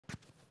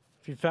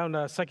If you found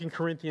 2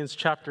 Corinthians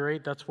chapter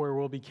 8, that's where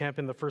we'll be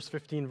camping, the first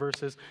 15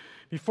 verses.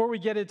 Before we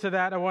get into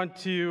that, I want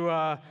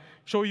to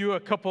show you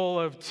a couple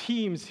of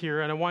teams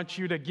here, and I want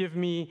you to give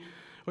me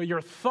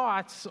your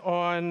thoughts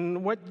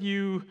on what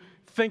you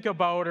think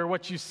about or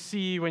what you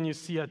see when you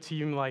see a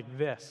team like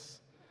this.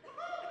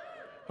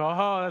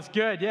 Oh, that's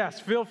good.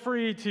 Yes, feel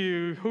free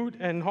to hoot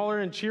and holler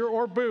and cheer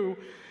or boo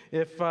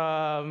if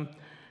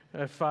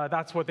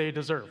that's what they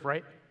deserve,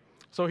 right?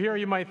 So here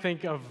you might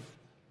think of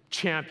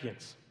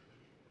champions,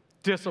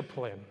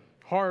 discipline,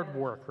 hard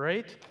work,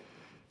 right?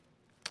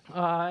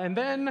 And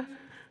then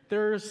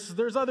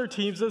there's other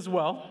teams as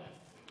well,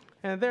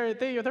 and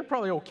they're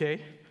probably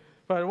okay.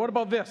 But what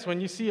about this? When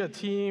you see a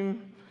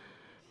team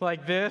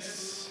like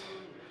this,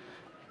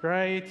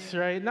 right,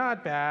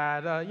 not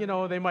bad.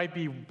 They might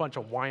be a bunch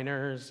of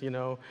whiners,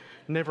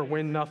 never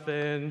win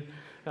nothing,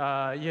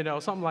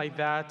 something like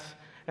that.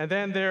 And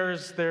then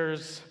there's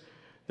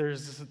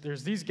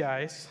these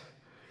guys,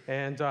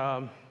 and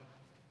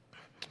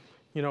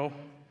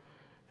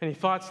any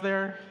thoughts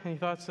there?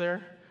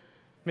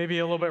 Maybe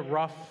a little bit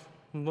rough,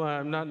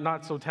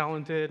 not so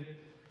talented,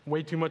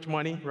 way too much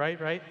money,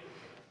 right?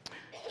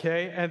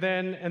 Okay, and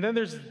then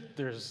there's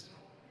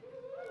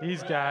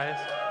these guys.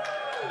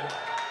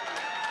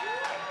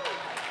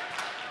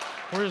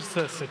 Where's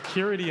the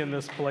security in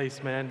this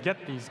place, man?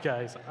 Get these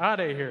guys out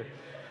of here.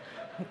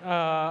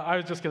 I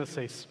was just gonna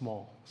say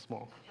small.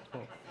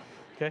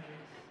 Okay.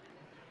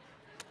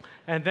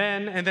 And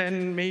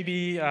then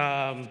maybe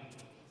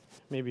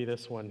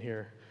this one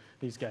here.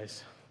 These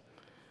guys.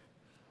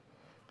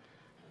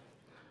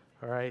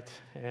 All right,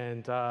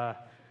 and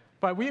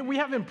but we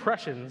have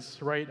impressions,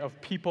 right,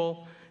 of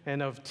people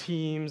and of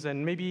teams,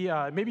 and maybe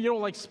you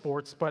don't like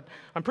sports, but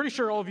I'm pretty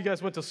sure all of you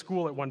guys went to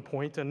school at one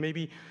point, and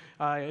maybe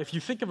if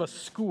you think of a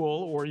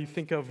school or you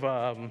think of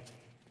a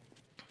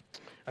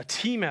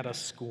team at a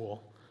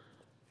school,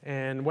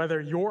 and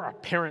whether you're a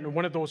parent,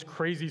 one of those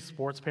crazy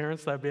sports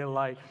parents that'd be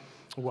like,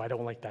 oh, I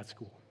don't like that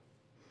school.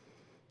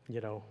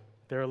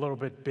 They're a little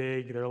bit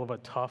big, they're a little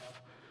bit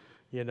tough,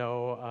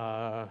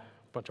 a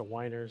bunch of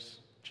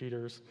whiners,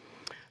 cheaters.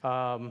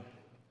 But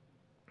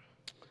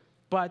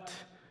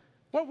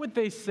what would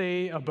they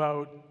say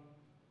about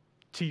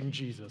Team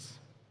Jesus?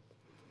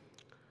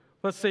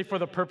 Let's say for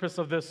the purpose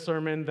of this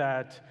sermon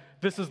that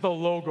this is the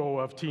logo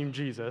of Team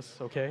Jesus,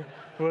 okay?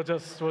 We'll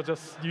just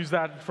use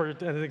that for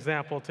an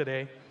example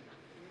today.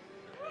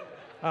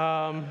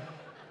 Don't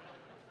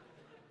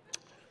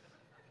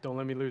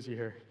let me lose you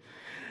here.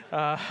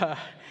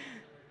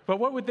 But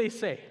what would they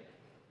say?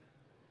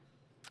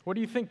 What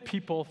do you think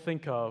people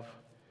think of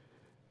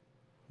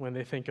when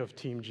they think of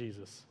Team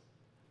Jesus?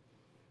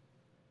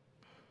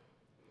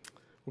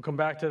 We'll come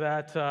back to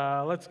that.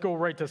 Let's go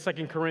right to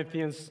 2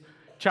 Corinthians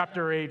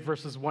chapter 8,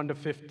 verses 1 to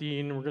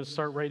 15. We're going to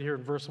start right here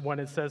in verse 1.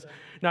 It says,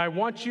 "Now I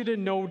want you to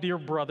know, dear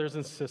brothers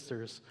and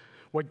sisters,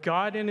 what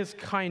God in his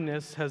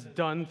kindness has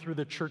done through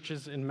the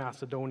churches in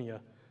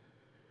Macedonia.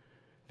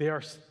 They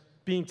are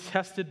being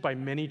tested by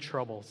many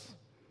troubles,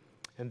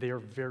 and they are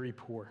very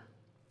poor.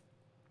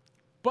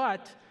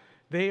 But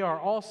they are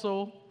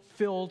also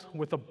filled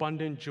with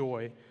abundant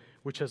joy,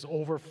 which has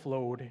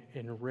overflowed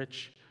in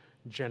rich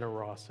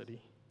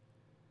generosity."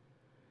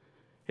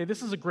 Hey,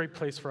 this is a great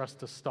place for us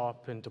to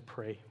stop and to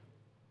pray.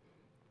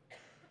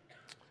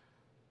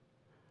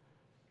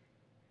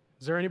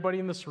 Is there anybody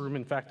in this room?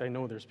 In fact, I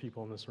know there's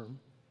people in this room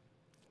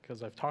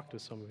because I've talked to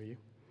some of you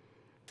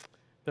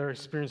that are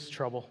experiencing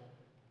trouble.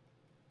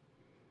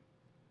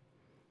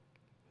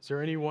 Is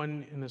there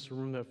anyone in this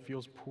room that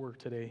feels poor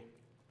today?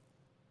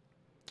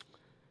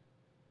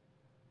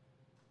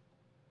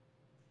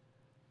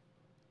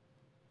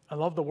 I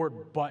love the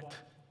word "but"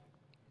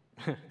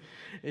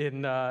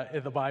 in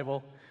the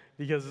Bible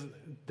because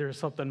there's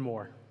something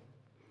more.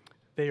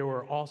 They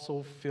were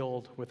also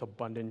filled with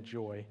abundant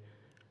joy.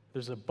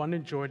 There's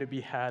abundant joy to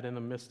be had in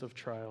the midst of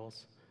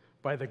trials.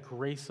 By the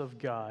grace of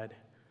God,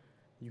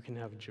 you can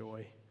have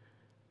joy.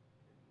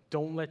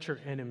 Don't let your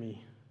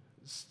enemy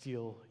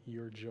steal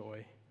your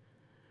joy.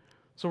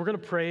 So we're going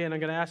to pray, and I'm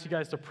going to ask you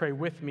guys to pray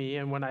with me.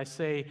 And when I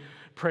say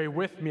pray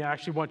with me, I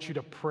actually want you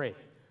to pray.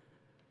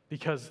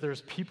 Because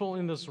there's people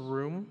in this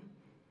room,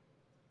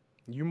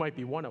 you might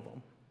be one of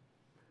them,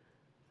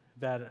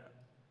 that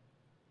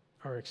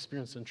are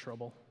experiencing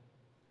trouble.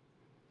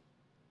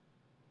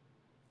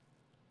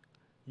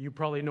 You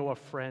probably know a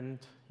friend,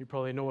 you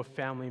probably know a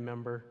family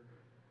member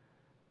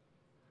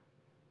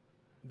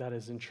that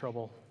is in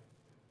trouble.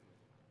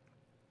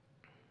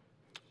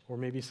 Or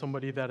maybe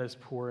somebody that is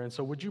poor. And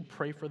so would you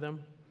pray for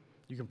them?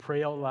 You can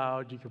pray out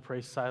loud, you can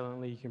pray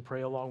silently, you can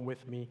pray along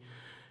with me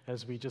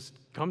as we just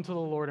come to the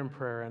Lord in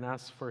prayer and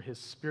ask for his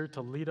Spirit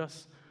to lead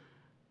us,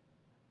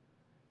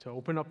 to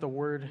open up the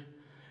Word,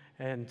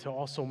 and to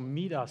also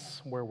meet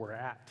us where we're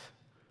at,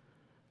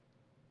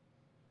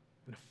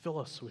 and to fill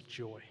us with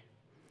joy.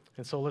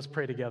 And so let's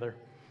pray together.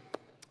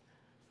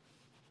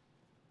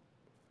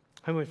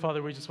 Heavenly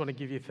Father, we just want to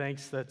give you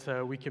thanks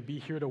that we can be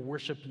here to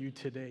worship you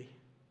today.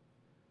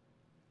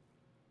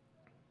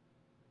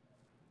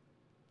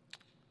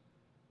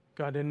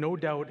 God, and no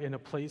doubt in a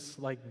place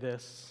like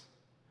this,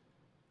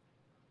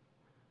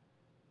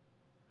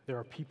 there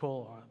are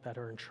people that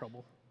are in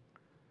trouble.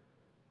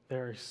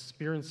 They're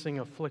experiencing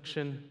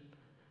affliction,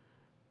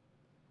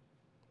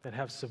 that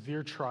have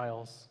severe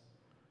trials,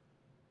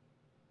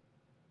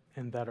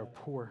 and that are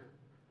poor.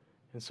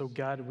 And so,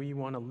 God, we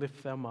want to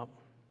lift them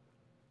up.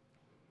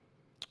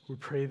 We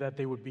pray that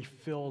they would be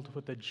filled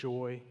with the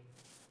joy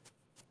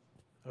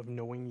of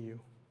knowing you.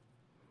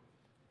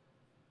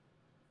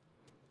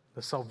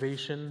 The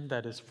salvation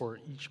that is for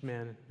each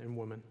man and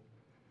woman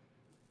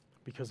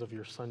because of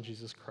your Son,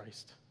 Jesus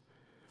Christ.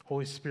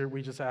 Holy Spirit,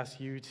 we just ask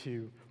you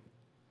to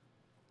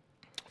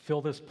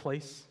fill this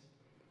place,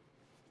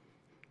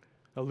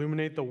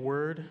 illuminate the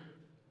word,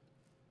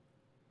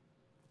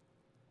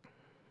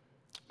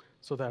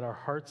 so that our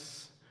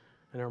hearts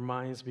and our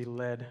minds be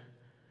led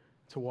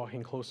to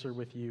walking closer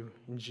with you.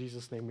 In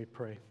Jesus' name we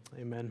pray.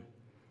 Amen.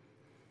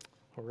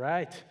 All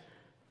right.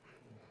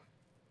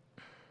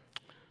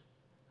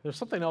 There's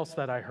something else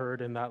that I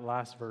heard in that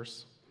last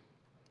verse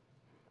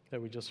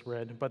that we just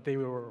read. But they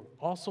were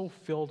also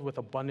filled with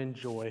abundant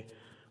joy,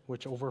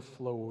 which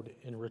overflowed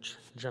in rich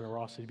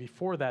generosity.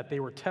 Before that,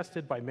 they were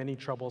tested by many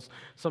troubles.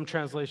 Some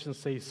translations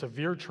say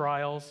severe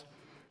trials,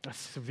 a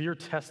severe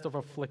test of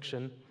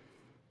affliction,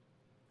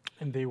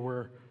 and they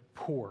were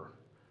poor.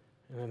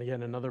 And then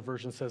again, another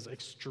version says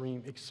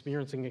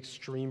experiencing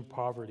extreme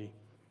poverty.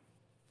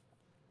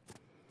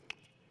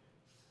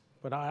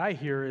 What I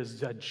hear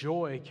is that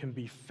joy can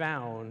be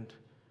found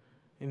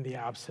in the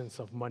absence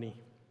of money.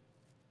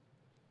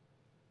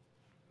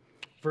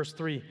 Verse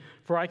 3,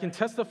 for I can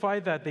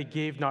testify that they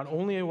gave not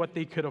only what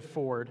they could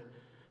afford,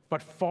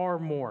 but far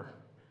more.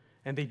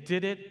 And they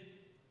did it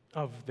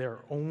of their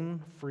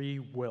own free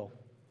will.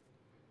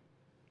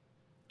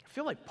 I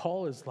feel like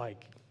Paul is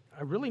like,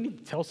 I really need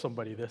to tell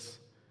somebody this.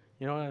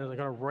 You know, I'm going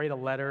to write a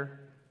letter.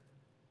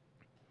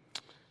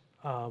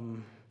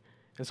 And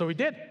so he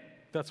did.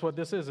 That's what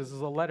this is. This is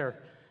a letter.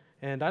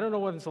 And I don't know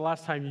when it's the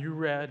last time you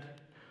read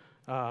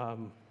a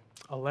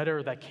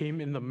letter that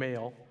came in the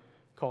mail,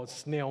 called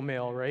snail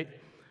mail, right?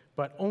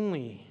 But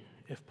only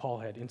if Paul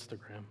had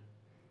Instagram.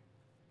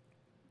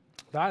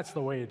 That's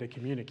the way to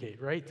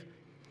communicate, right?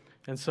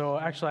 And so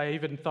actually I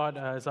even thought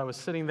as I was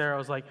sitting there, I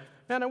was like,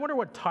 man, I wonder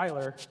what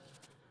Tyler's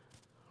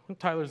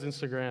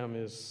Instagram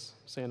is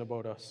saying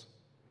about us.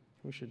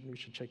 We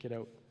should check it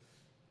out.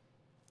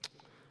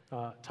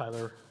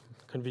 Tyler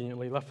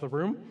conveniently left the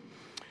room.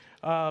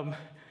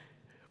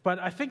 But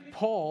I think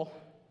Paul,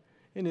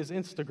 in his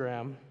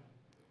Instagram,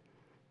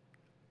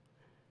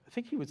 I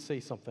think he would say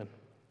something.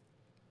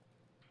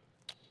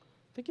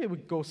 I think it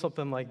would go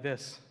something like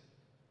this.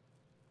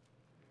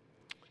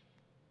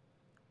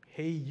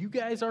 Hey, you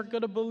guys aren't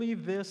going to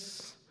believe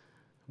this,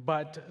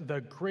 but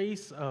the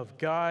grace of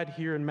God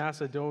here in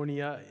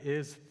Macedonia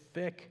is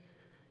thick.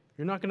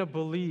 You're not going to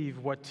believe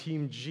what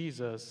Team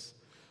Jesus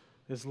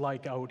is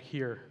like out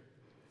here.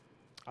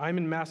 I'm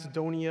in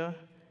Macedonia,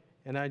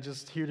 and I'm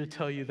just here to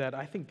tell you that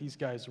I think these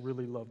guys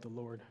really love the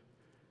Lord.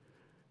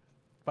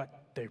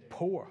 But they're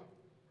poor.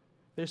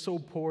 They're so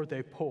poor,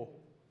 they're poor,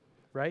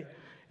 right?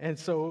 And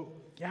so,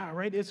 yeah,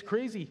 right, it's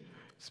crazy.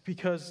 It's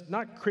because,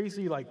 not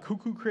crazy like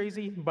cuckoo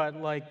crazy, but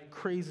like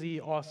crazy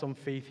awesome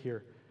faith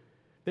here.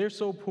 They're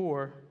so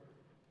poor,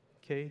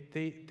 okay,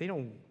 they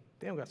don't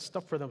got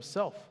stuff for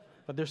themselves.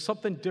 But there's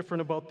something different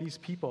about these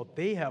people.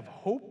 They have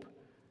hope.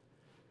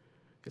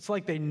 It's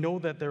like they know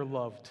that they're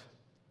loved.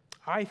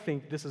 I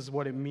think this is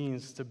what it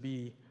means to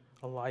be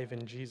alive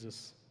in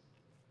Jesus.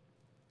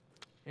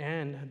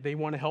 And they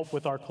want to help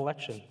with our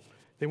collection.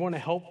 They want to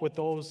help with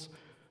those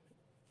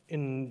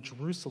in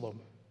Jerusalem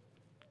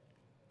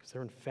because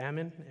they're in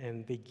famine,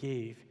 and they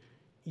gave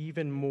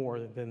even more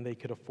than they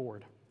could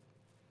afford.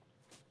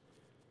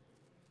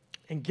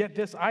 And get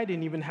this, I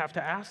didn't even have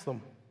to ask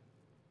them.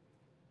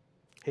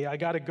 Hey, I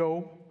got to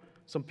go.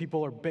 Some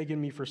people are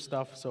begging me for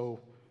stuff, so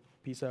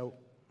peace out.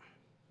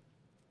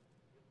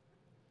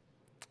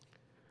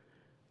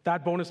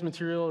 That bonus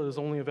material is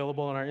only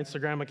available on our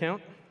Instagram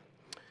account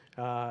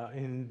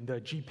in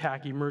the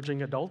GPAC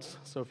Emerging Adults.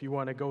 So if you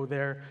want to go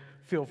there,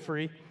 feel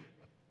free.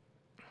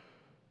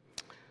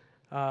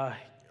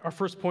 Our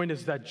first point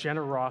is that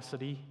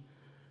generosity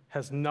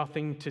has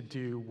nothing to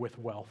do with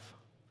wealth.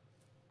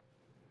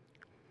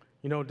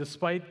 You know,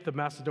 despite the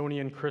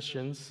Macedonian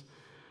Christians,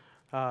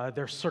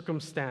 their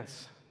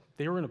circumstance,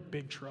 they were in a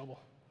big trouble.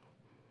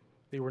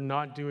 They were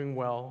not doing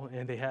well,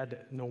 and they had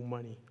no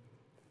money.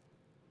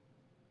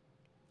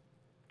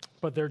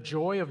 But their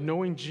joy of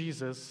knowing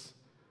Jesus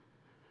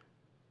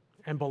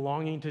and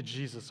belonging to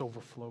Jesus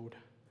overflowed.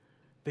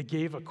 They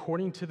gave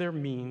according to their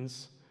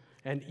means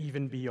and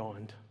even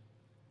beyond.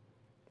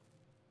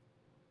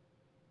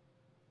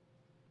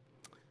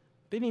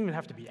 They didn't even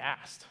have to be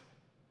asked.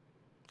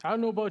 I don't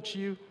know about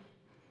you,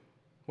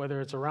 whether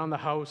it's around the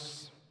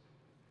house,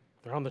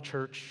 around the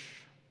church,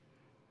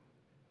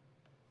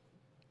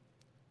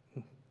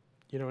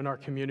 you know, in our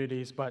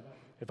communities, but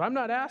if I'm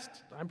not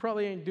asked, I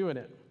probably ain't doing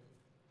it.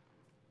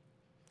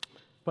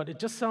 But it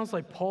just sounds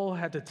like Paul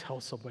had to tell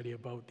somebody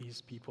about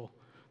these people,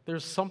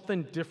 There's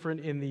something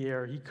different in the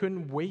air. He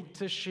couldn't wait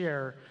to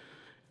share.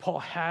 Paul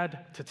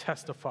had to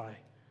testify.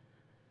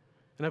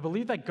 And I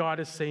believe that God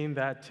is saying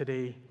that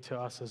today to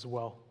us as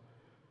well.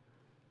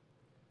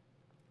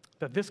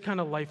 That this kind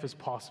of life is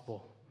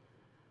possible.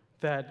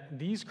 That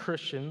these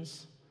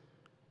Christians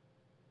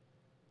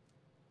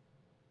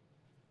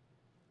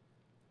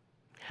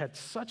had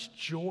such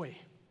joy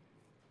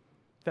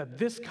that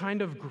this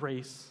kind of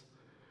grace,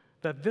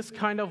 that this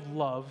kind of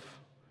love,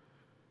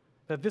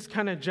 that this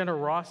kind of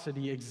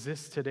generosity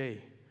exists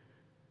today.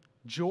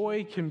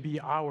 Joy can be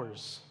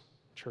ours,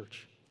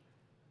 church.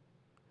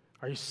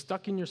 Are you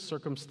stuck in your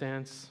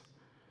circumstance?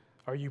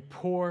 Are you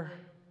poor?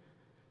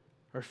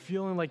 Or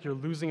feeling like you're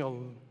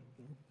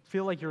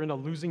in a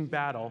losing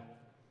battle?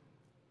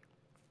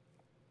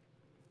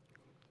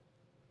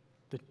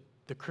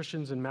 The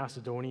Christians in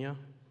Macedonia,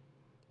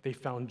 they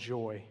found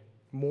joy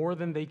more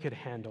than they could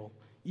handle,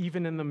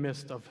 even in the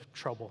midst of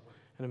trouble,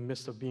 in the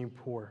midst of being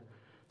poor.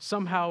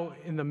 Somehow,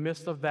 in the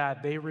midst of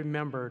that, they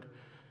remembered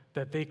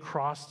that they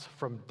crossed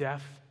from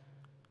death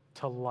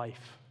to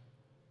life.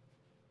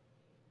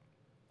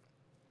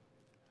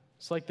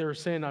 It's like they were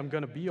saying, I'm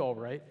going to be all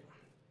right.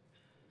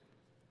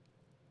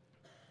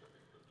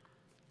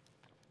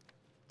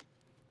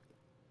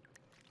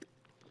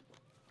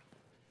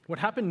 What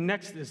happened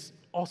next is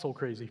also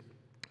crazy.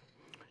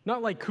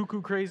 Not like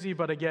cuckoo crazy,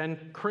 but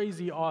again,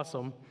 crazy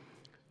awesome.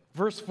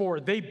 Verse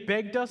 4, they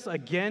begged us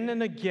again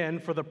and again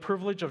for the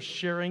privilege of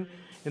sharing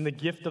in the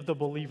gift of the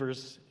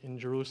believers in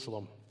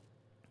Jerusalem.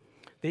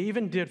 They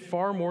even did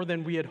far more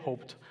than we had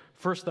hoped.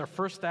 For their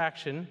first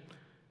action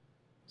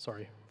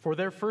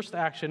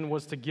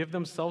was to give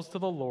themselves to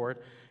the Lord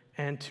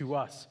and to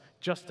us,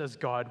 just as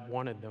God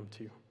wanted them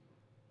to.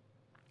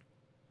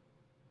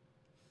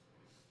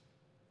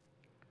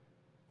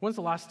 When's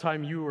the last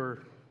time you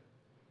or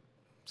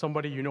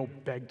somebody you know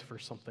begged for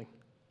something?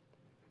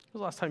 When was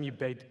the last time you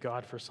begged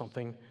God for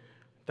something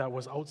that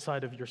was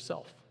outside of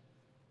yourself?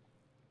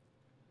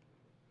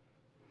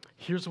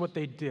 Here's what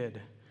they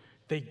did.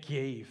 They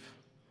gave,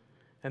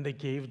 and they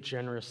gave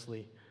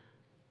generously.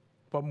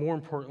 But more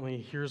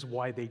importantly, here's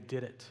why they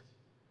did it.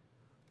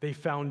 They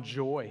found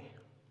joy.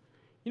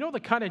 You know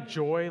the kind of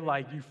joy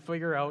like you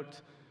figure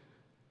out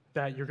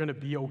that you're going to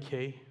be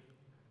okay?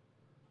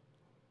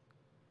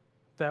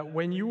 That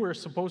when you were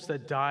supposed to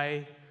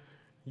die,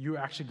 you're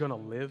actually going to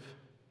live?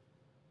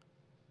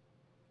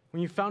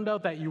 When you found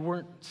out that you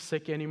weren't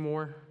sick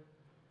anymore?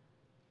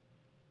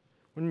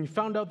 When you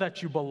found out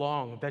that you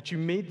belong, that you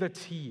made the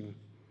team,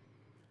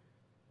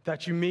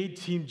 that you made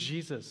Team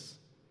Jesus?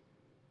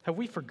 Have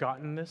we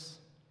forgotten this?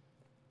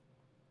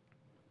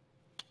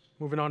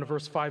 Moving on to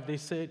verse 5, they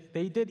said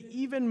they did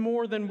even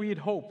more than we had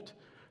hoped,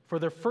 for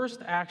their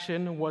first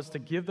action was to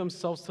give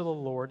themselves to the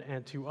Lord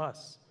and to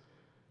us,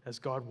 as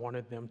God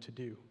wanted them to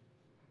do.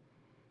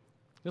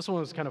 This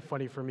one was kind of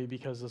funny for me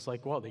because it's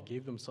like, well, they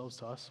gave themselves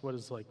to us. What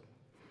is like?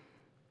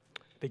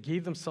 They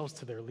gave themselves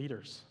to their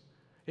leaders.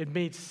 It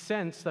made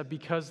sense that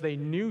because they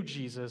knew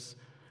Jesus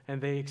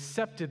and they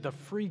accepted the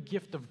free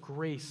gift of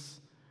grace,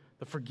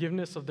 the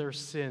forgiveness of their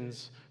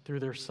sins through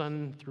their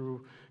Son,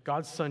 through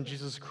God's Son,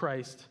 Jesus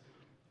Christ,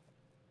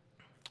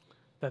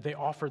 that they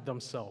offered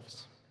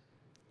themselves.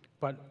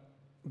 But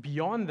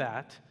beyond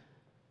that,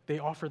 they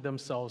offered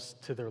themselves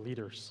to their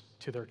leaders,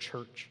 to their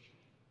church.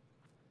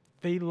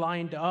 They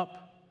lined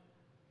up.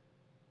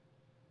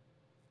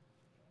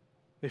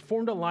 They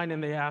formed a line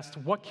and they asked,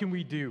 what can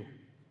we do?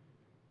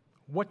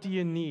 What do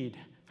you need?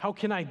 How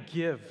can I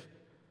give?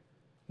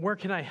 Where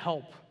can I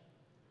help?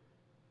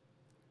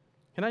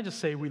 Can I just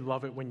say we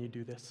love it when you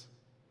do this?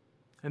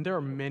 And there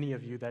are many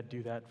of you that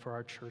do that for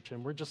our church,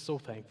 and we're just so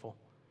thankful.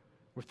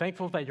 We're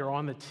thankful that you're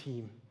on the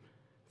team.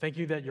 Thank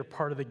you that you're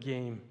part of the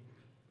game.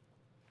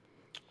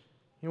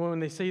 You know, when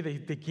they say they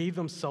gave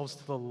themselves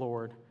to the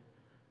Lord,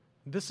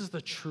 this is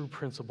the true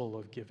principle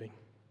of giving.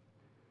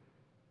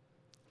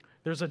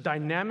 There's a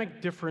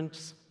dynamic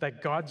difference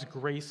that God's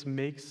grace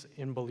makes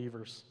in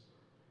believers.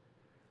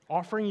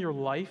 Offering your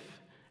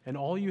life and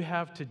all you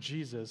have to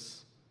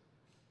Jesus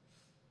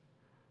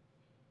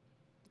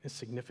is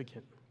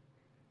significant.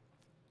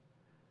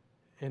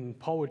 And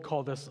Paul would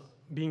call this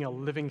being a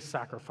living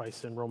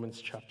sacrifice in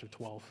Romans chapter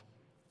 12.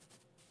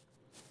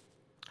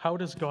 How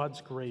does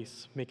God's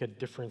grace make a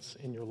difference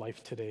in your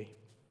life today?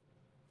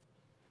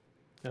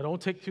 Now,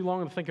 don't take too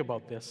long to think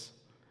about this.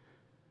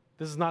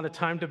 This is not a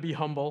time to be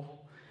humble.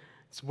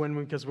 It's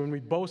because when we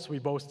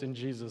boast in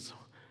Jesus.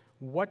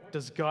 What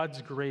does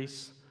God's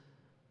grace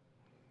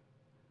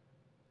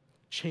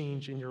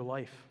change in your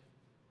life?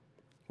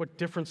 What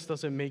difference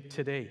does it make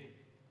today?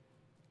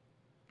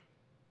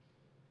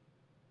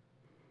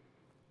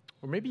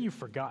 Or maybe you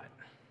forgot.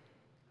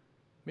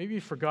 Maybe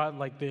you forgot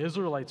like the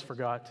Israelites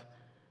forgot.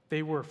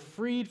 They were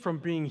freed from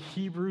being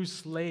Hebrew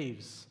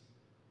slaves.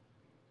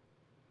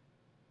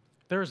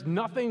 There's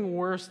nothing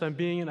worse than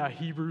being a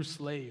Hebrew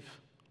slave.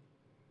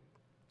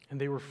 And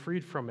they were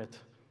freed from it.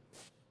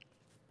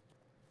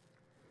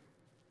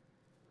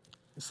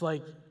 It's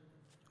like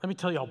let me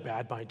tell you how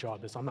bad my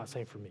job is. I'm not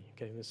saying for me,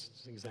 okay? This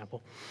is an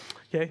example,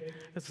 okay?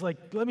 It's like,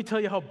 let me tell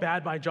you how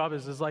bad my job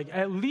is. It's like,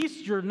 at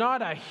least you're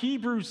not a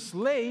Hebrew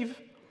slave.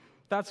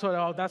 That's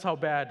how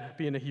bad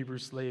being a Hebrew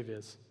slave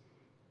is.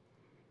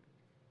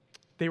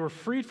 They were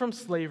freed from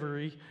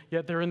slavery,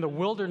 yet they're in the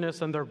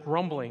wilderness and they're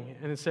grumbling.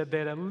 And it said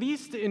that at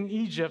least in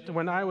Egypt,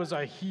 when I was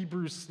a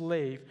Hebrew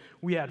slave,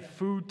 we had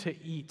food to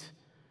eat.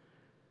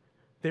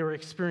 They were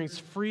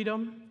experiencing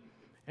freedom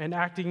and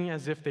acting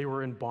as if they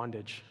were in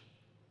bondage.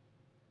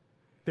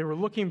 They were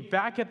looking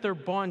back at their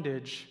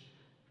bondage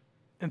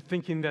and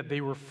thinking that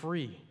they were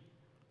free.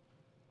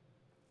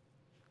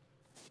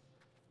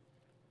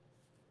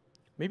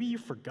 Maybe you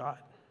forgot.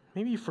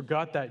 Maybe you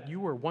forgot that you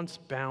were once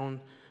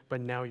bound,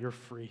 but now you're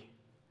free.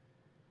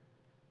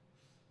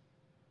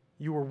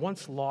 You were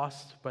once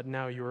lost, but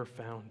now you are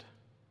found.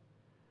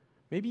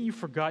 Maybe you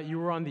forgot you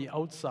were on the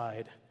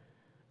outside,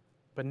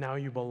 but now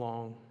you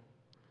belong.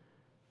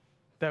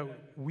 That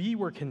we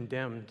were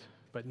condemned,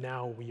 but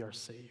now we are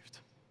saved.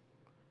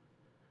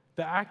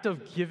 The act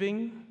of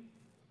giving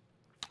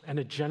and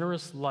a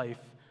generous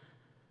life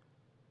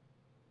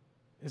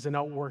is an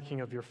outworking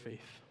of your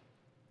faith.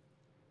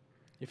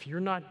 If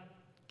you're not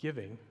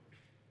giving,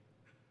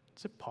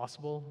 is it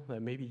possible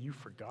that maybe you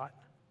forgot?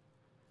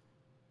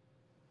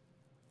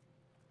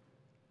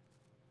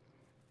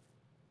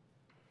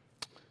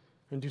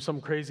 I'm going to do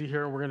something crazy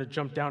here. We're going to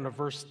jump down to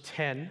verse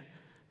 10.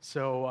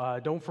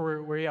 So don't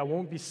worry, I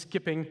won't be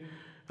skipping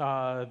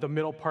the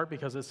middle part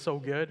because it's so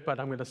good, but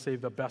I'm going to save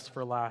the best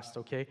for last,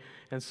 okay?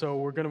 And so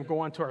we're going to go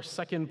on to our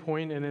second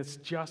point, and it's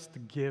just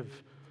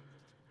give.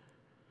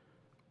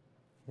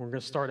 We're going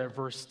to start at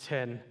verse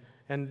 10.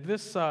 And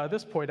this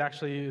point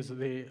actually is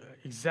the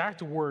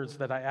exact words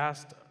that I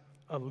asked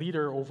a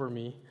leader over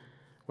me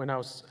when I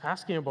was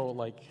asking about,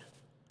 like,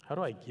 how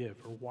do I give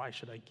or why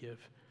should I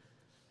give?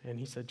 And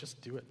he said, just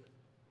do it.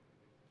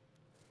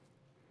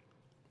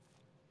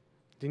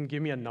 Didn't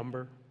give me a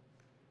number.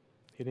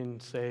 He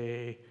didn't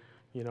say,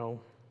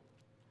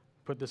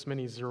 put this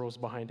many zeros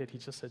behind it. He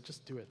just said,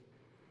 just do it.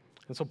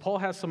 And so Paul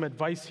has some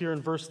advice here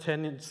in verse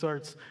 10. It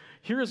starts,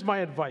 here is my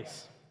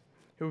advice.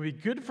 It would be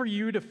good for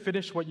you to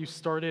finish what you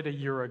started a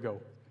year ago.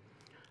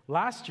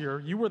 Last year,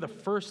 you were the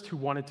first who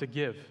wanted to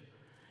give,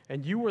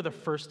 and you were the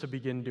first to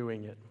begin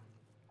doing it.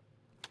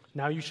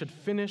 Now you should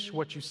finish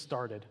what you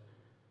started.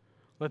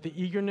 Let the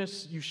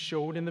eagerness you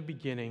showed in the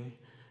beginning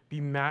be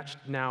matched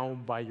now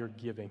by your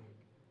giving.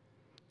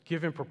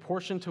 Give in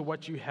proportion to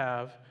what you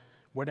have.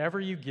 Whatever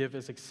you give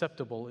is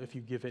acceptable if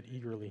you give it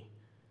eagerly.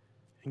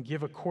 And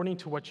give according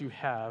to what you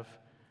have,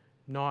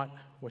 not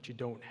what you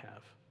don't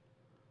have.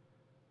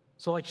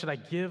 So, should I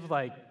give,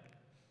 my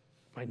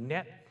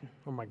net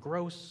or my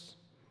gross?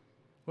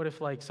 What if,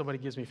 somebody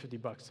gives me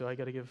 $50? So I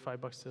got to give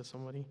 $5 to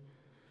somebody?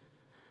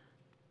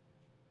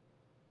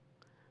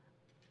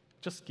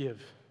 Just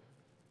give.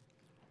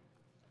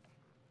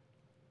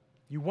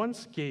 You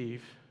once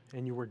gave,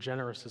 and you were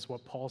generous, is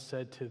what Paul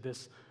said to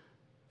this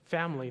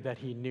family that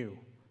he knew.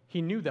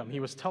 He knew them. He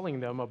was telling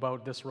them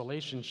about this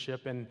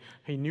relationship, and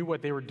he knew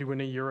what they were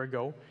doing a year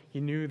ago. He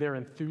knew their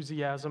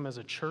enthusiasm as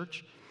a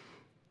church,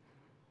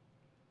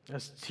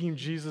 as Team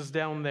Jesus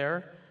down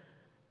there.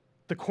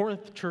 The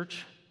Corinth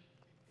church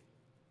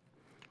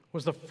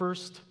was the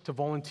first to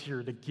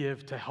volunteer to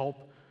give to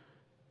help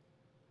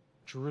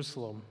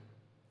Jerusalem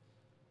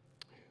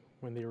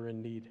when they were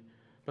in need.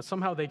 But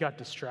somehow they got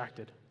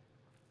distracted.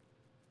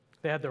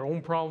 They had their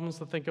own problems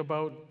to think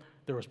about.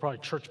 There was probably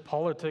church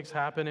politics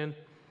happening.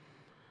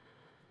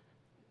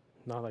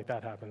 Not like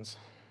that happens.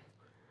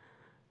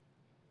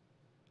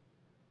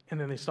 And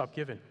then they stopped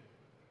giving.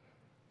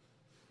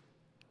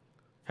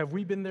 Have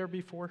we been there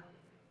before?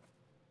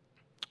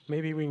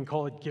 Maybe we can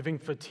call it giving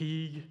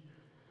fatigue.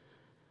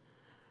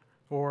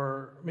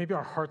 Or maybe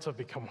our hearts have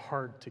become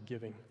hard to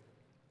giving.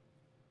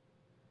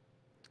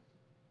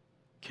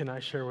 Can I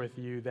share with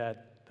you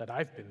that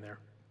I've been there?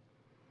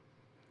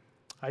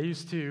 I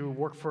used to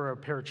work for a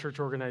parachurch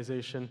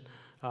organization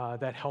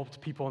that helped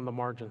people in the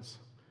margins,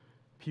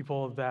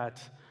 people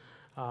that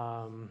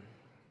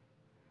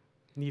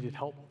needed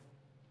help.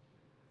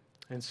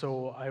 And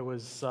so I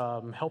was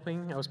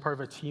helping. I was part of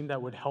a team that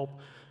would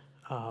help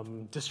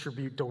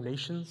distribute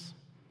donations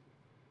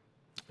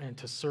and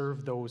to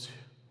serve those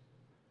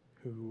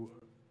who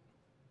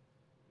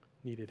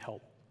needed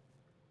help.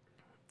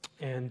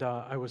 And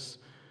I was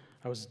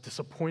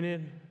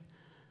disappointed.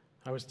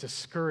 I was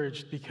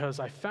discouraged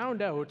because I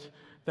found out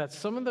that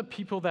some of the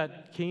people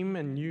that came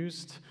and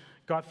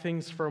got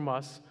things from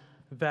us,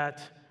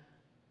 that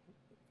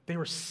they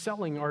were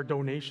selling our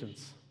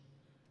donations.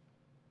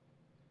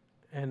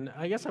 And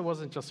I guess I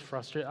wasn't just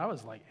frustrated. I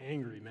was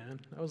angry,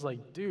 man. I was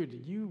like, dude,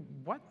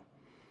 what?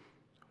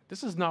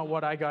 This is not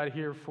what I got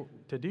here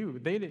to do.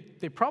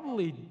 They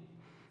probably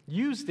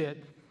used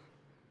it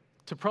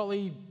to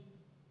probably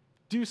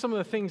do some of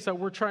the things that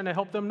we're trying to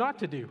help them not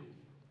to do.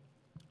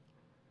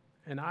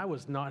 And I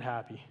was not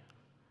happy.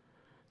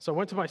 So I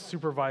went to my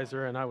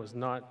supervisor, and I was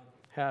not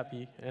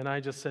happy. And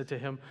I just said to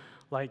him,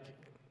 what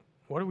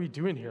are we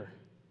doing here?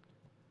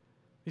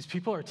 These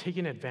people are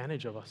taking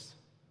advantage of us.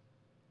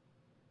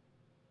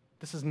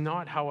 This is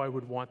not how I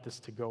would want this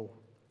to go.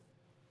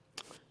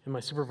 And my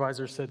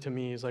supervisor said to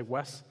me, he's like,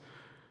 Wes,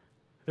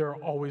 there are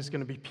always going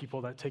to be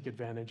people that take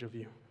advantage of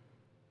you.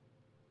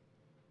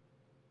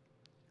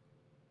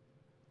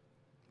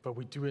 But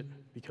we do it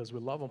because we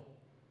love them.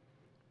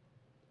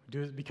 We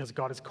do it because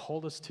God has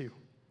called us to.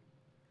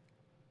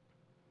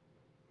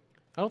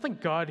 I don't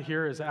think God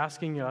here is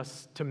asking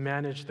us to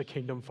manage the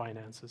kingdom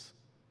finances,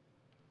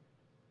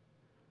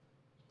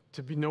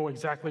 to know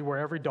exactly where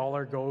every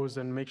dollar goes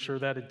and make sure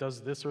that it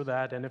does this or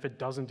that, and if it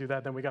doesn't do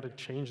that, then we got to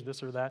change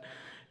this or that.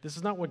 This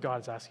is not what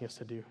God's asking us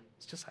to do.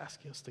 It's just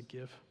asking us to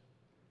give.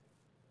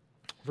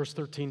 Verse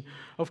 13,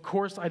 of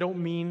course, I don't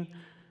mean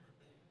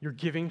your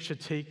giving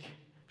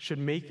should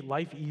make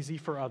life easy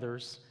for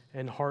others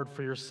and hard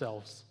for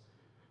yourselves.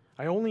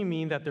 I only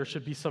mean that there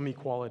should be some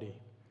equality.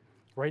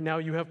 Right now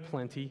you have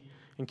plenty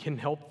and can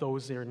help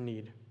those in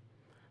need.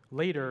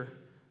 Later,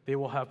 they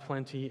will have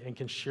plenty and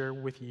can share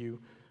with you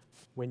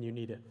when you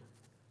need it.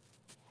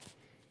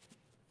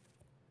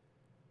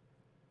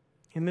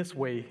 In this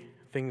way,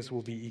 things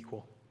will be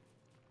equal.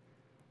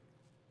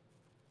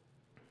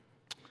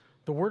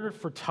 The word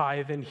for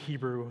tithe in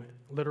Hebrew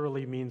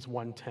literally means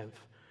 1/10.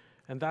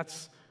 And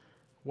that's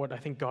what I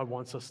think God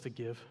wants us to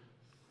give,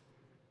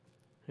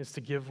 is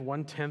to give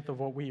 1/10 of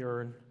what we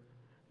earn,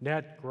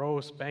 net,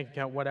 gross, bank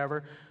account,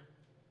 whatever.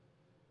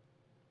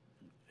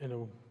 In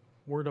a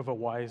word of a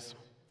wise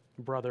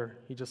brother,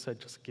 he just said,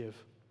 just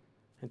give.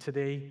 And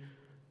today,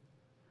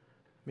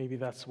 maybe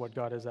that's what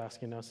God is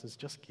asking us, is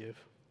just give.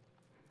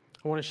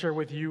 I want to share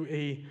with you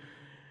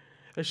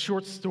a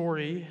short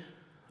story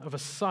of a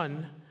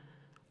son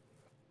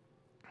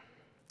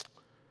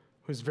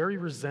who's very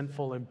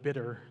resentful and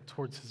bitter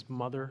towards his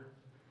mother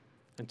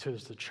and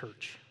towards the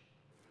church.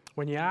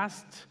 When he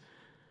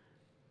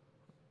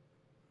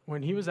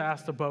was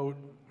asked about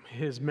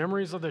his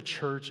memories of the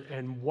church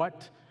and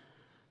what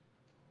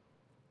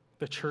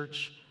the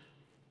church,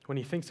 when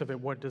he thinks of it,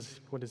 what does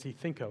he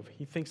think of?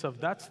 He thinks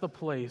of, that's the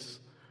place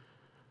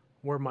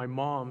where my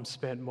mom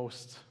spent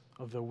most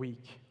of the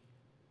week.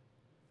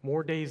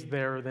 More days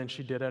there than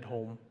she did at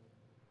home.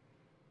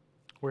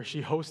 Where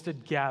she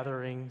hosted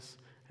gatherings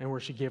and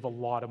where she gave a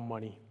lot of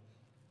money.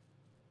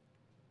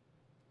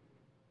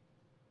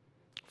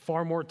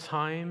 Far more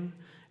time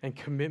and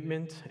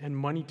commitment and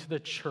money to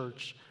the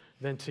church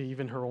than to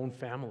even her own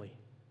family.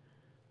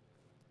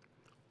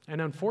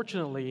 And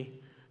unfortunately,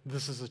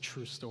 this is a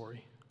true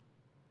story.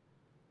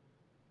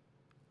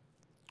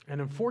 And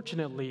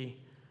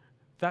unfortunately,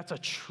 that's a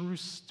true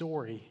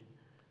story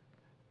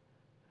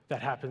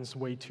that happens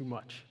way too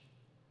much.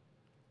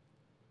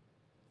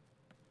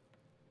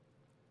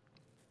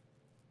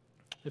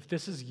 If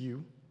this is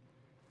you,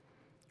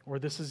 or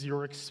this is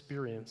your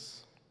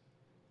experience,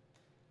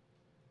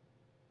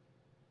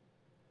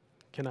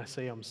 can I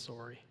say I'm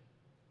sorry?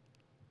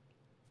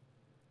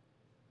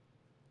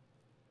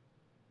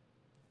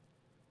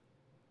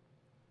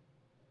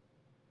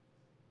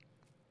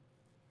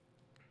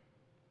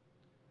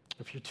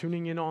 If you're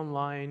tuning in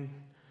online,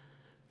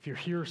 if you're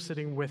here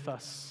sitting with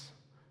us,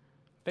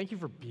 thank you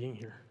for being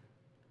here.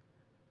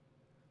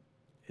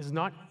 It's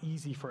not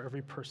easy for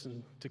every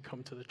person to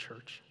come to the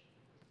church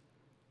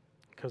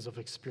because of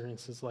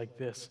experiences like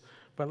this.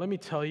 But let me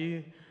tell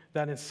you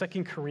that in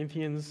 2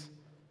 Corinthians,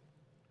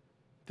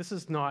 this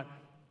is not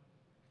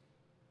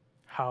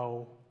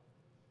how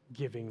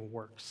giving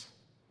works.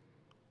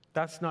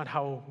 That's not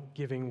how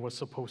giving was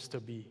supposed to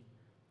be.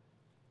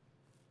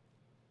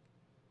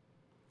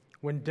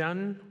 When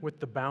done with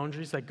the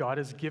boundaries that God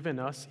has given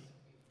us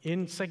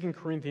in 2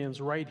 Corinthians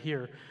right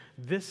here,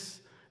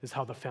 this is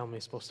how the family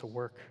is supposed to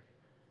work.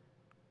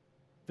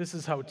 This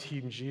is how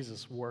Team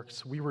Jesus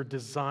works. We were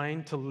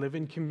designed to live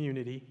in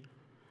community,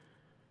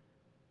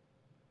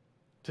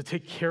 to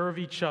take care of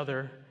each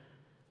other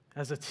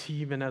as a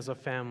team and as a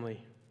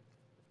family.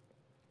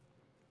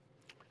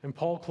 And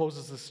Paul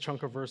closes this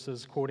chunk of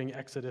verses quoting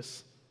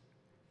Exodus.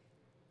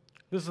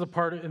 This is the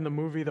part in the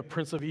movie The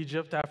Prince of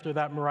Egypt after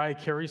that Mariah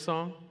Carey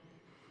song.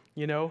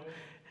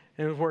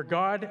 And where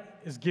God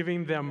is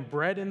giving them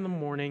bread in the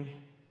morning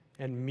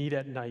and meat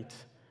at night.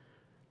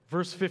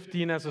 Verse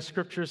 15, as the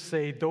scriptures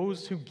say,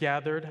 those who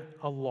gathered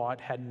a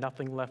lot had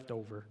nothing left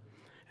over,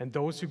 and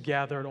those who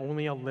gathered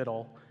only a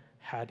little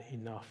had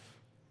enough.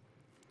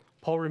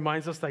 Paul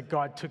reminds us that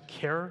God took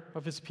care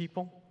of his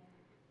people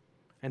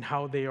and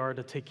how they are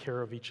to take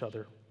care of each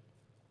other.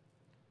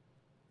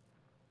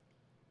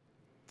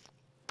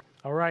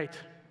 All right,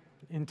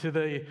 into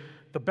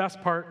the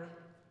best part.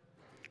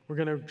 We're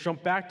going to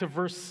jump back to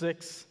verse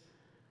 6.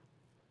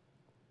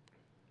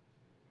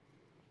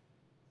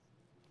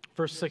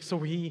 Verse 6, so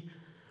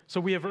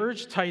we have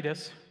urged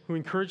Titus, who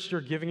encouraged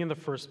your giving in the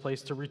first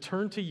place, to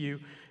return to you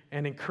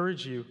and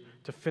encourage you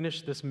to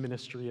finish this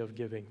ministry of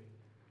giving.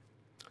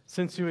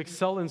 Since you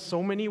excel in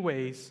so many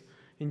ways,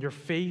 in your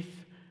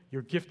faith,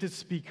 your gifted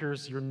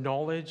speakers, your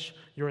knowledge,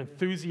 your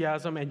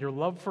enthusiasm, and your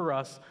love for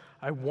us,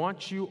 I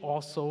want you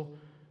also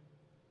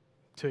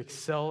to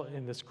excel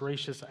in this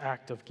gracious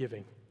act of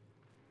giving.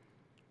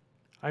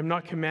 I'm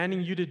not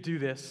commanding you to do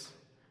this,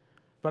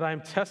 but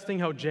I'm testing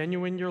how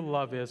genuine your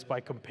love is by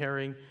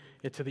comparing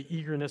it to the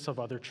eagerness of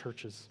other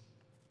churches.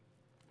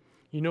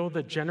 You know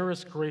the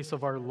generous grace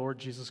of our Lord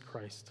Jesus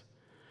Christ.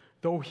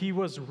 Though he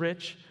was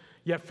rich,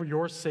 yet for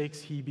your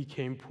sakes he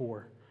became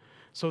poor,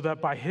 so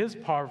that by his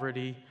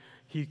poverty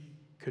he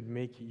could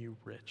make you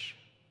rich.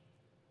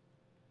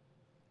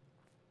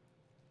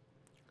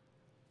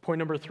 Point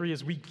number 3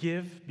 is we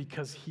give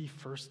because he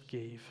first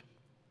gave.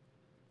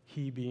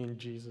 He being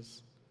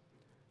Jesus,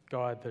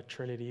 God, the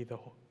Trinity, the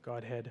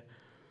Godhead.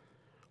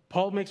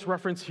 Paul makes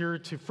reference here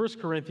to 1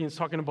 Corinthians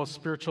talking about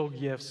spiritual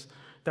gifts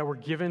that were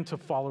given to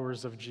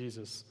followers of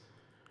Jesus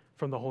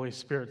from the Holy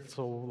Spirit.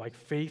 So like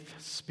faith,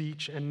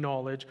 speech, and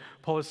knowledge.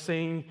 Paul is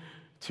saying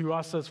to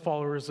us as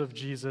followers of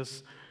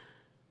Jesus,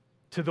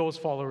 to those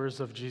followers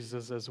of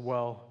Jesus as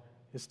well,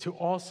 is to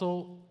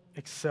also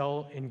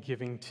excel in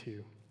giving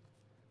too.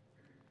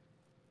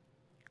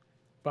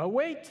 But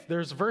wait,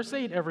 there's verse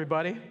 8,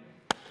 everybody.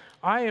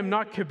 I am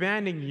not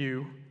commanding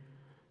you.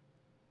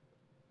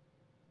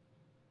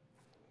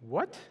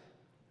 What?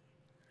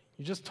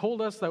 You just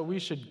told us that we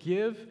should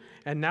give,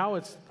 and now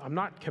I'm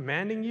not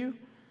commanding you?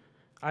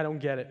 I don't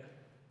get it.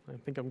 I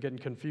think I'm getting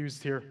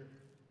confused here.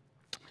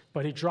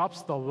 But he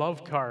drops the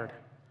love card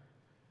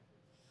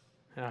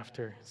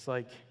after. It's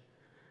like,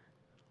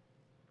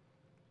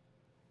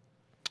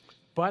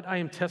 but I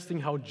am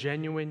testing how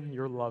genuine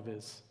your love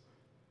is.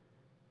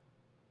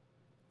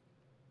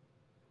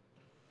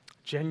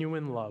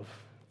 Genuine love.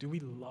 Do we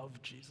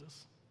love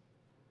Jesus?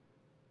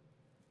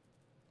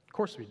 Of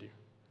course we do.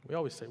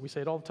 We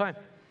say it all the time.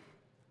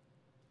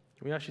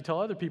 We actually tell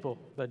other people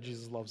that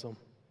Jesus loves them.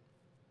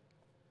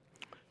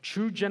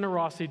 True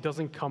generosity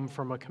doesn't come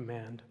from a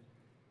command.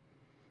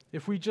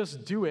 If we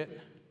just do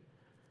it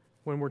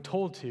when we're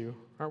told to,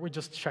 aren't we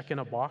just checking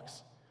a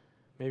box?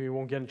 Maybe we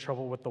won't get in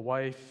trouble with the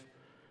wife.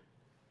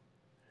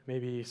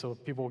 Maybe so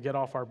people will get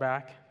off our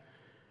back.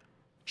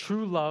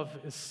 True love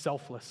is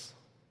selfless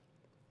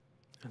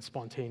and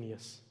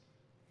spontaneous.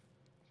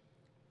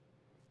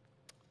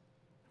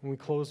 And we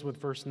close with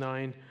verse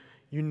 9.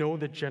 You know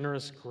the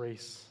generous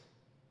grace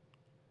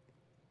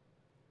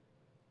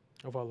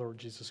of our Lord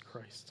Jesus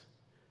Christ.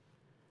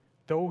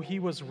 Though he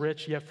was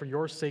rich, yet for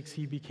your sakes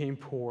he became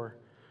poor,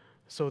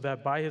 so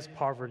that by his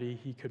poverty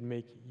he could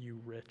make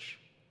you rich.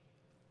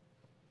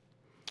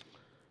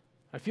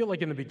 I feel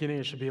like in the beginning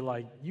it should be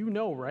like, you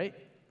know, right?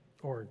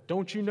 Or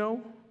don't you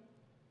know?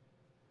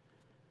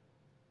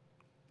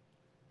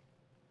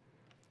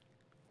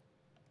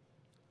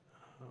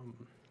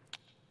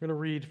 I'm going to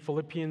read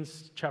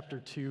Philippians chapter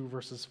 2,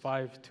 verses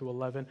 5 to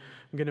 11.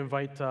 I'm going to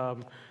invite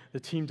the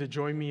team to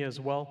join me as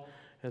well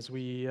as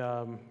we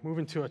move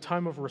into a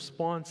time of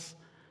response.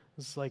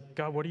 It's like,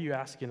 God, what are you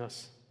asking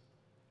us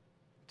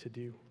to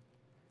do?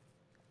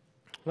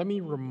 Let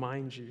me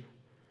remind you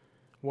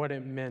what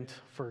it meant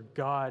for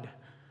God,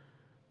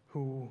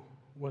 who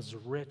was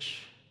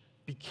rich,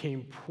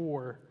 became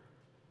poor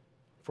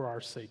for our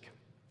sake.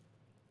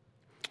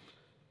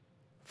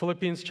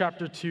 Philippians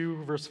chapter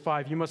 2, verse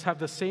 5, you must have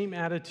the same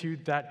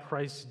attitude that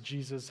Christ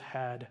Jesus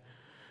had.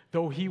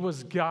 Though he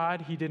was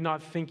God, he did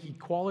not think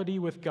equality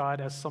with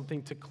God as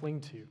something to cling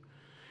to.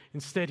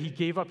 Instead, he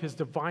gave up his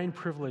divine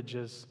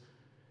privileges.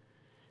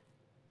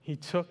 He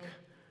took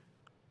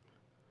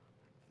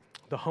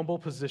the humble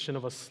position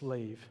of a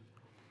slave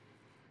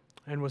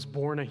and was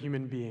born a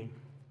human being.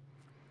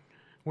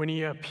 When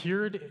he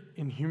appeared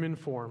in human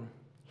form,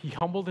 he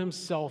humbled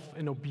himself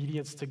in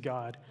obedience to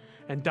God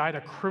and died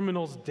a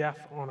criminal's death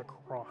on a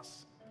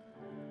cross.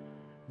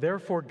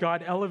 Therefore,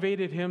 God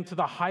elevated him to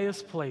the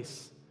highest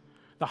place,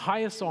 the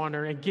highest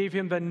honor, and gave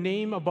him the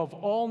name above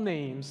all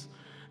names,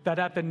 that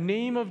at the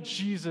name of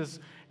Jesus,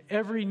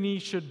 every knee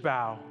should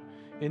bow,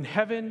 in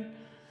heaven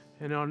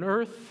and on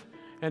earth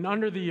and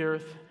under the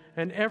earth,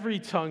 and every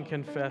tongue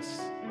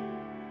confess,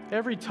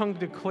 every tongue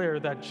declare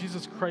that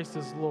Jesus Christ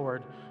is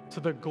Lord, to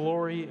the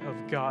glory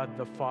of God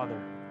the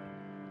Father.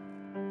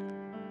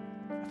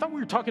 I thought we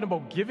were talking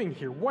about giving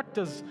here. What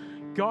does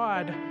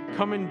God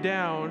coming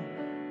down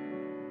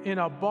in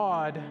a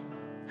bod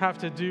have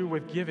to do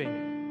with giving?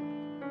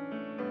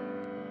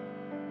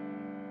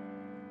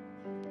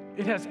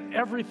 It has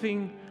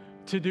everything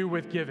to do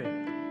with giving.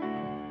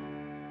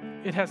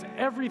 It has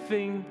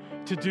everything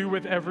to do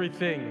with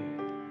everything.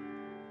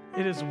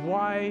 It is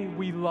why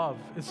we love.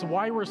 It's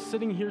why we're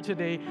sitting here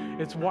today.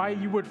 It's why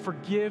you would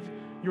forgive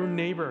your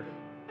neighbor.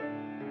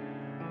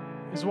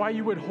 It's why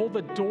you would hold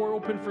the door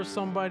open for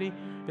somebody.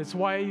 It's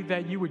why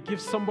that you would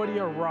give somebody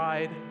a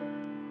ride.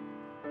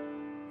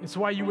 It's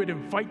why you would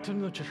invite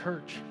them to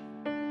church.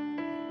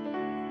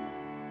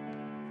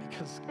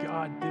 Because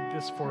God did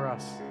this for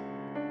us.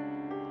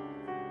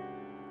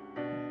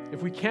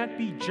 If we can't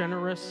be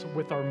generous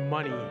with our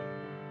money,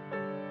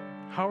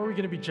 how are we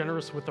going to be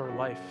generous with our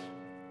life?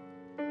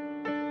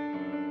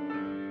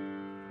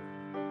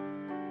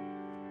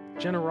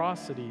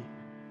 Generosity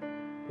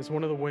is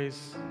one of the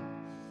ways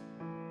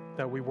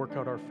that we work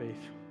out our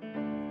faith.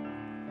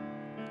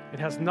 It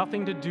has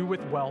nothing to do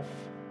with wealth.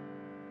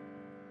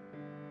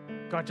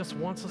 God just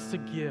wants us to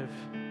give.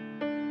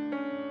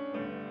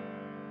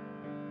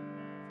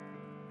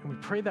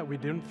 pray that we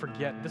didn't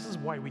forget. This is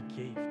why we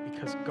gave,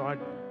 because God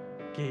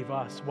gave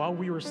us. While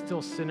we were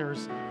still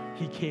sinners,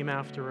 he came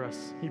after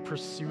us. He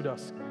pursued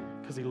us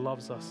because he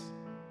loves us.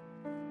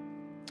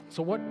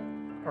 So what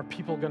are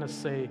people going to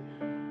say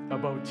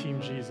about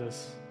Team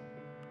Jesus?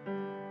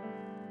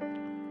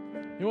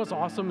 You know what's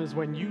awesome is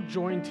when you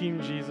join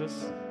Team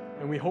Jesus,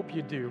 and we hope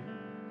you do,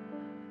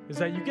 is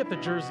that you get the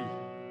jersey.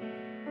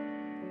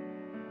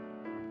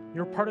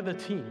 You're part of the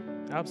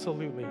team,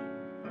 absolutely.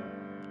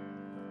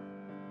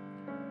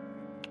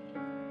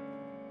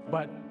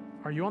 But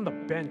are you on the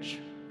bench?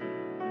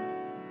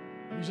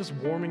 Are you just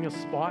warming a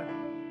spot?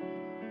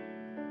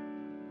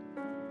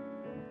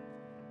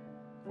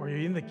 Or are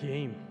you in the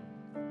game?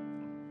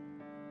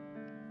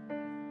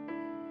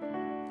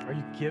 Are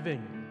you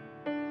giving?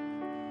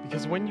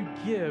 Because when you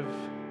give,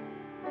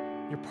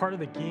 you're part of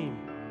the game.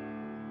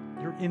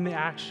 You're in the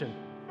action.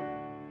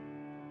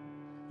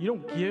 You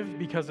don't give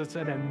because it's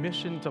an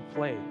admission to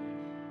play.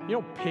 You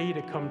don't pay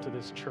to come to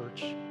this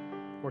church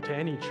or to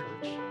any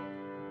church.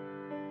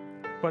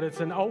 But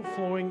it's an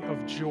outflowing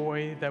of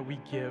joy that we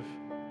give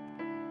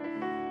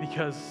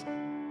because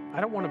I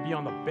don't want to be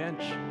on the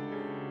bench.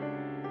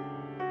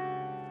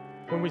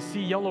 When we see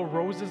yellow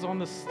roses on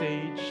the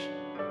stage,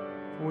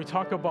 when we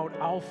talk about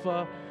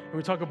Alpha, and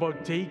we talk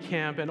about day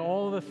camp and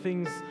all the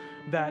things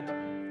that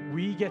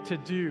we get to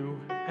do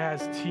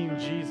as Team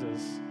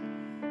Jesus,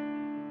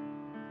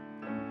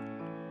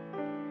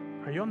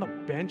 are you on the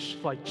bench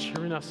like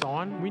cheering us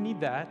on? We need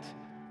that,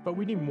 but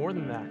we need more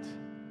than that.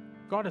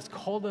 God has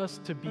called us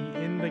to be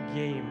in the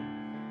game,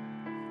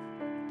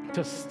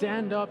 to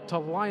stand up, to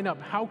line up.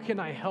 How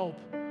can I help?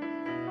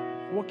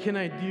 What can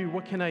I do?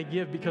 What can I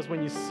give? Because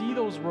when you see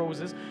those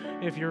roses,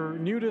 if you're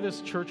new to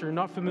this church or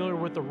not familiar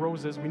with the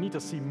roses, we need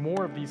to see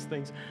more of these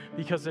things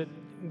because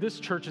this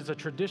church is a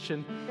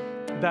tradition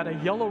that a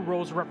yellow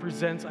rose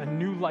represents a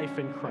new life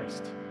in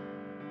Christ.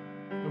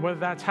 And whether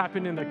that's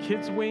happened in the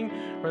kids' wing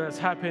or that's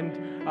happened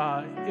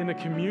in the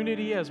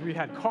community as we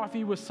had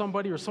coffee with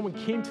somebody or someone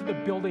came to the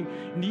building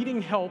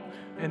needing help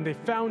and they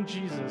found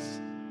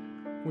Jesus,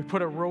 we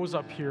put a rose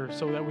up here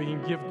so that we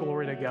can give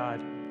glory to God.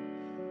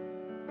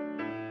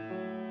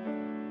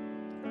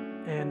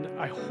 And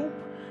I hope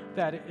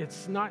that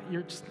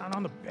you're just not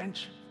on the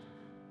bench.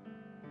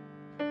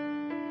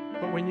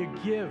 But when you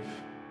give,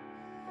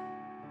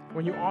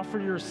 when you offer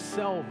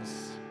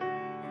yourselves,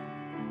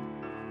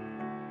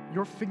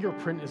 your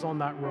fingerprint is on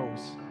that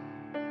rose.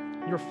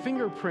 Your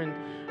fingerprint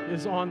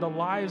is on the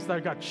lives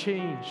that got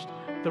changed,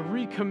 the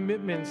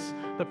recommitments,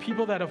 the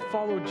people that have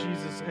followed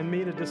Jesus and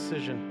made a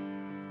decision.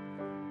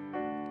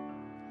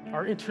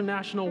 Our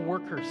international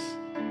workers,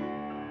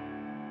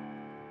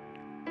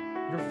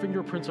 your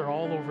fingerprints are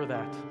all over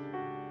that.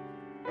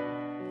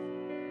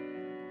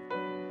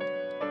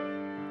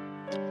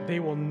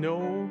 They will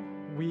know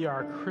we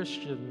are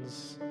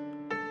Christians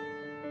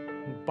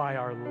by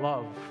our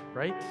love,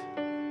 right?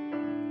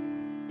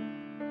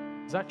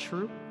 Is that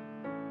true?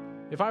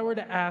 If I were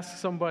to ask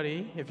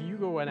somebody, if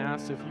you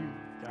ask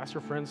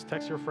your friends,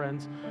 text your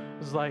friends,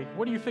 it's like,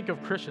 what do you think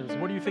of Christians?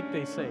 What do you think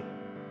they say?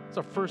 It's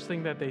the first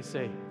thing that they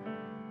say.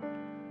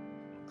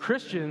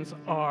 Christians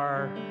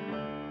are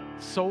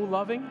so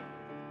loving,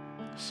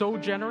 so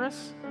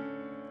generous.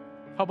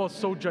 How about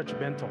so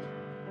judgmental?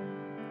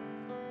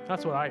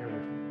 That's what I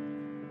heard.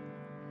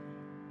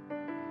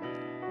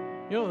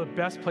 You know the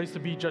best place to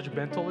be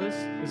judgmental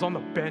is on the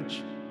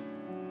bench.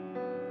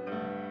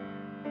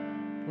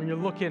 When you're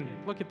look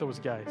at those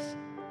guys.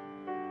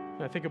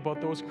 And I think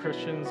about those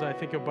Christians, I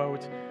think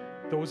about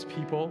those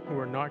people who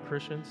are not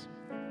Christians.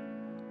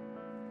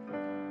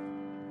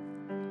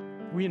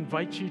 We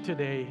invite you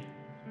today,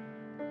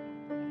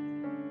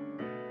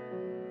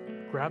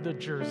 grab the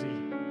jersey,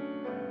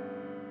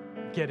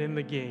 get in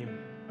the game,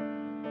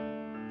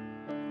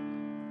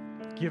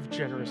 give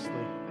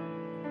generously.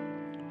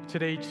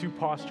 Today, 2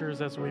 postures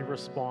as we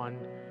respond.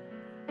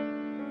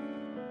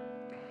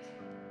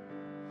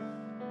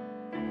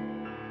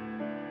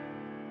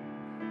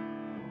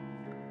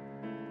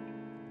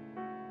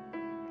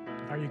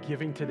 Are you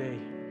giving today?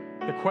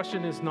 The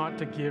question is not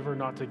to give or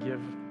not to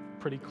give.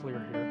 Pretty clear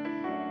here.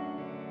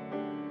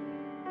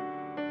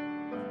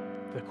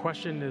 The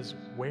question is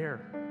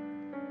where?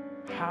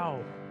 How?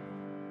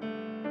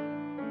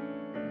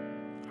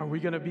 Are we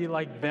going to be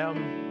like them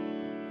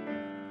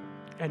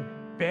and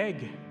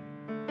beg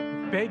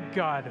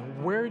God,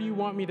 where do you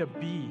want me to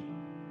be?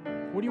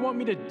 What do you want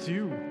me to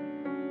do?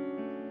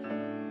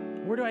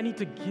 Where do I need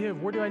to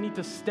give? Where do I need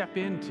to step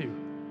into?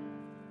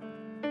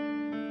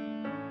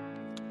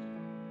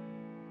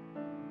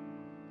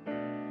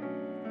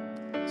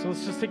 So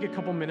let's just take a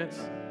couple minutes.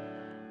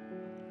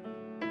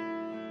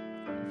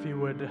 If you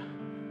would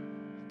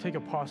take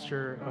a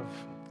posture of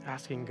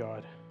asking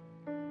God.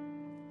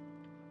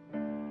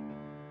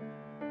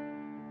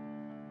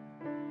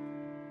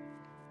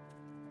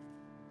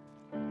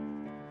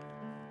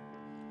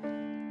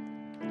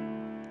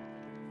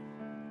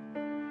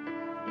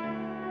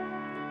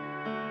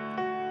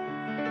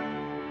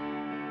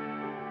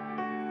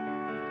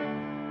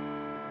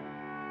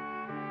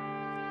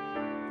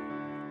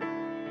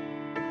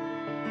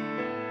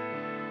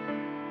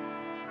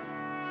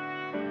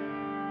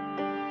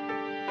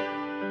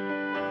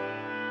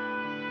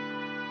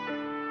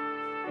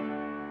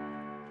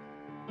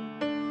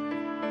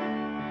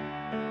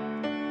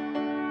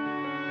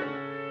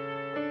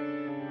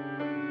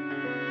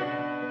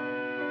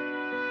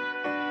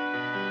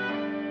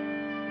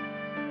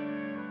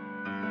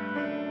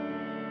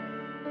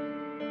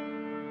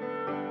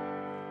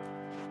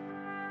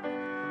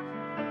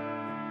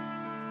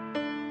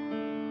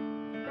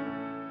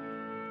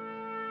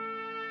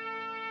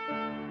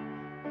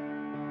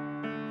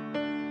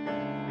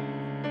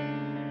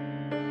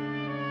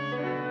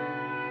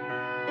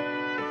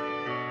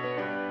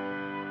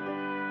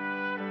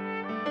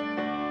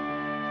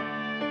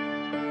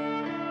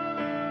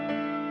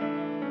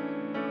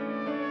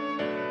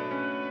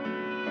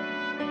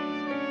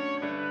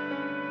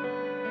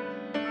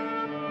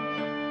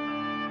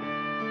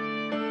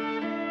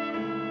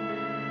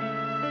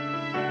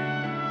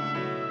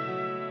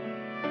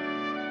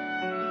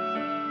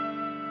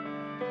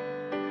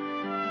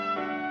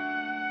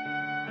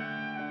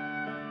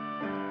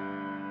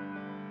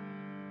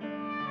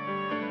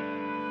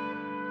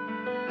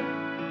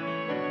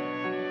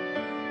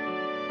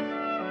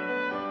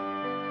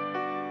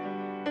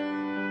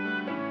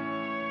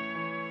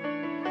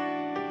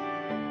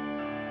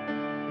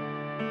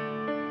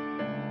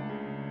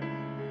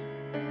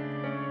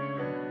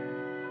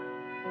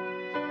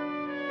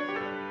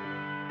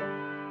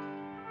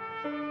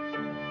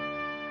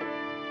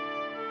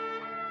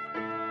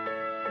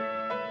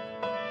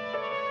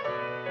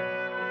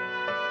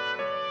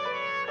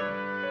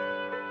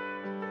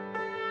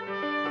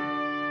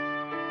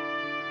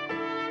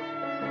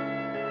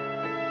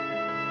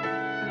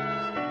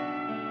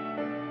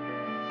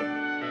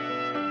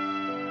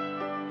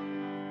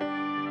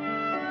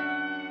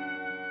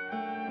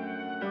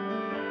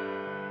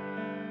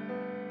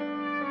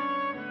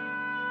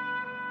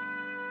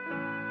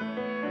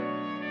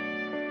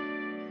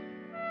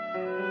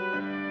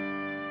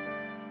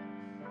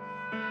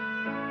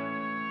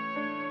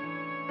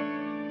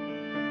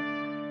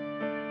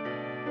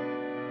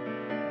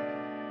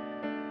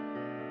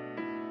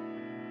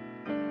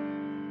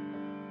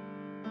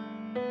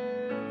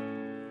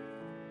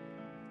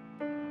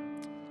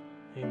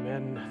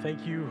 Amen.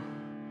 Thank you.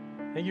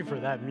 Thank you for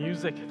that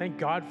music. Thank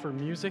God for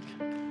music.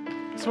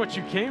 It's what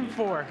you came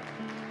for.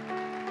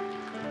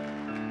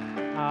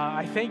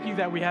 I thank you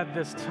that we had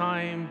this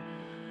time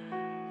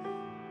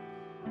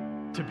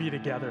to be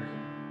together,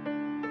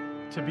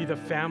 to be the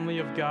family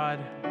of God.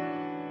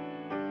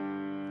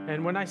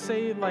 And when I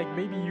say like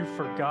maybe you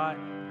forgot,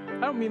 I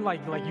don't mean like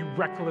you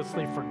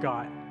recklessly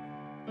forgot,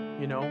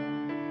 you know,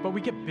 but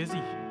we get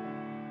busy.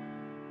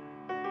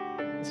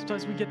 And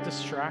sometimes we get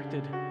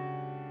distracted.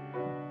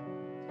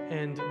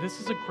 And this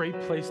is a great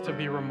place to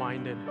be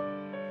reminded.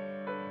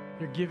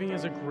 Your giving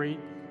is a great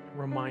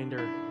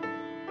reminder,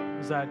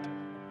 is that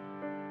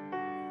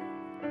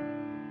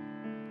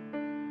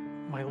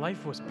my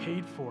life was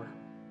paid for.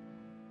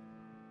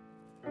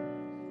 I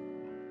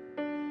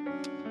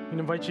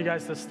invite you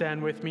guys to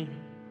stand with me.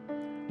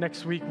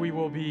 Next week we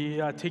will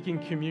be taking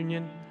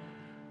communion.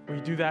 We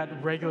do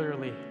that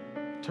regularly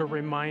to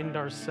remind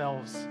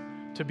ourselves,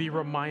 to be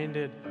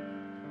reminded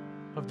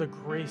of the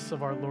grace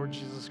of our Lord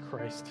Jesus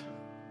Christ.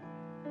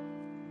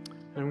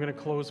 And I'm going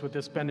to close with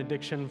this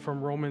benediction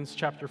from Romans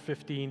chapter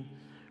 15,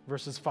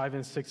 verses 5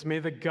 and 6. May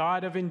the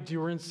God of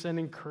endurance and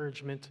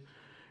encouragement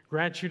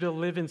grant you to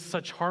live in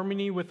such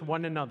harmony with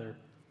one another,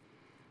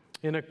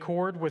 in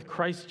accord with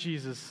Christ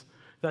Jesus,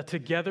 that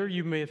together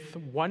you with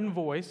one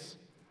voice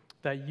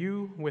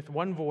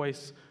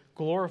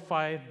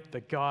glorify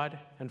the God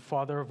and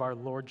Father of our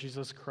Lord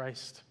Jesus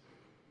Christ.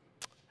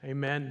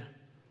 Amen.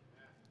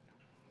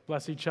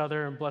 Bless each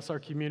other and bless our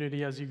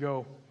community as you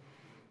go.